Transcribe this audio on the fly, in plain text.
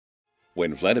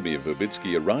When Vladimir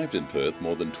Verbitsky arrived in Perth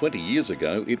more than 20 years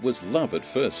ago, it was love at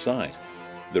first sight.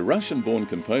 The Russian-born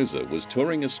composer was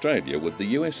touring Australia with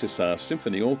the USSR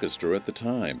Symphony Orchestra at the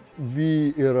time.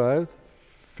 We arrived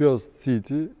first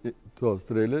city to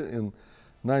Australia in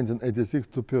 1986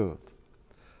 to Perth.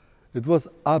 It was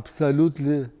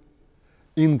absolutely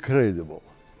incredible.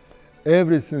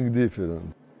 Everything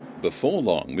different. Before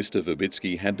long, Mr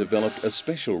Verbitsky had developed a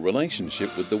special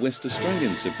relationship with the West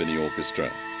Australian Symphony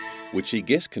Orchestra, which he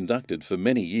guest conducted for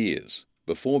many years,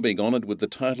 before being honoured with the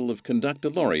title of Conductor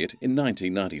Laureate in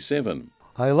 1997.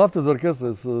 I love this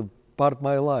orchestra. It's part of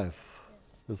my life.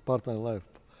 It's part of my life.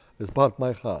 It's part of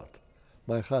my heart.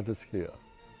 My heart is here.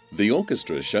 The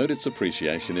orchestra showed its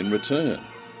appreciation in return,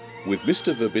 with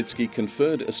Mr Verbitsky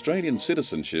conferred Australian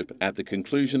citizenship at the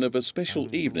conclusion of a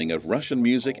special evening of Russian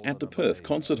music at the Perth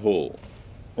Concert Hall.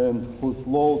 And whose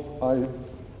laws I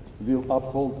will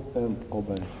uphold and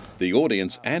obey. The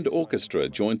audience and orchestra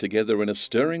joined together in a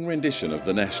stirring rendition of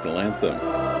the national anthem,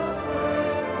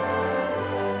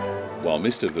 while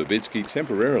Mr Verbitsky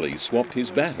temporarily swapped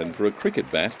his baton for a cricket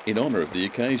bat in honour of the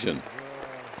occasion.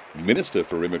 Minister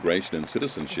for Immigration and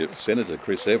Citizenship, Senator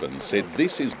Chris Evans, said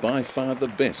this is by far the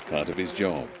best part of his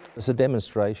job. It's a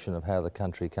demonstration of how the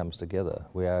country comes together.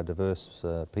 We are a diverse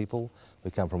people.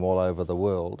 We come from all over the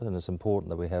world, and it's important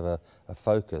that we have a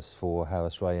focus for how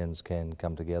Australians can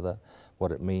come together,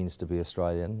 what it means to be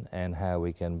Australian, and how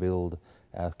we can build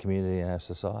our community and our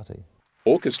society.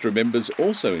 Orchestra members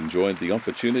also enjoyed the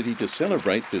opportunity to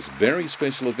celebrate this very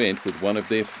special event with one of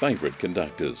their favourite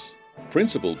conductors.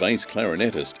 Principal bass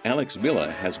clarinetist Alex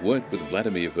Miller has worked with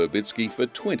Vladimir Verbitsky for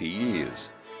 20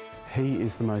 years. He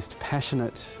is the most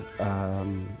passionate,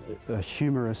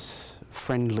 humorous,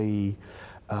 friendly,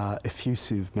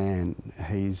 effusive man.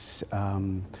 He's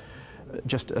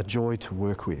just a joy to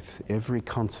work with. Every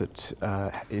concert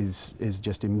is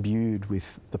just imbued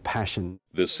with the passion.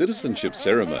 The citizenship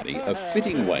ceremony, a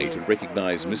fitting way to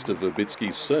recognise Mr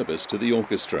Verbitsky's service to the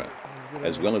orchestra,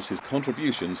 as well as his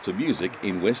contributions to music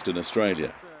in Western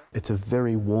Australia. It's a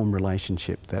very warm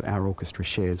relationship that our orchestra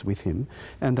shares with him,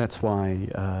 and that's why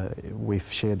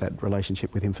we've shared that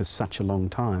relationship with him for such a long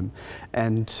time.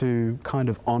 And to kind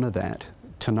of honour that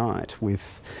tonight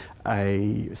with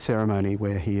a ceremony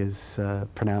where he is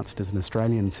pronounced as an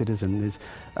Australian citizen is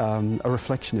a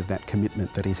reflection of that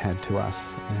commitment that he's had to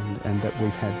us and that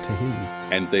we've had to him.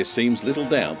 And there seems little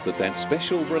doubt that that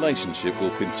special relationship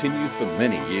will continue for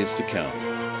many years to come.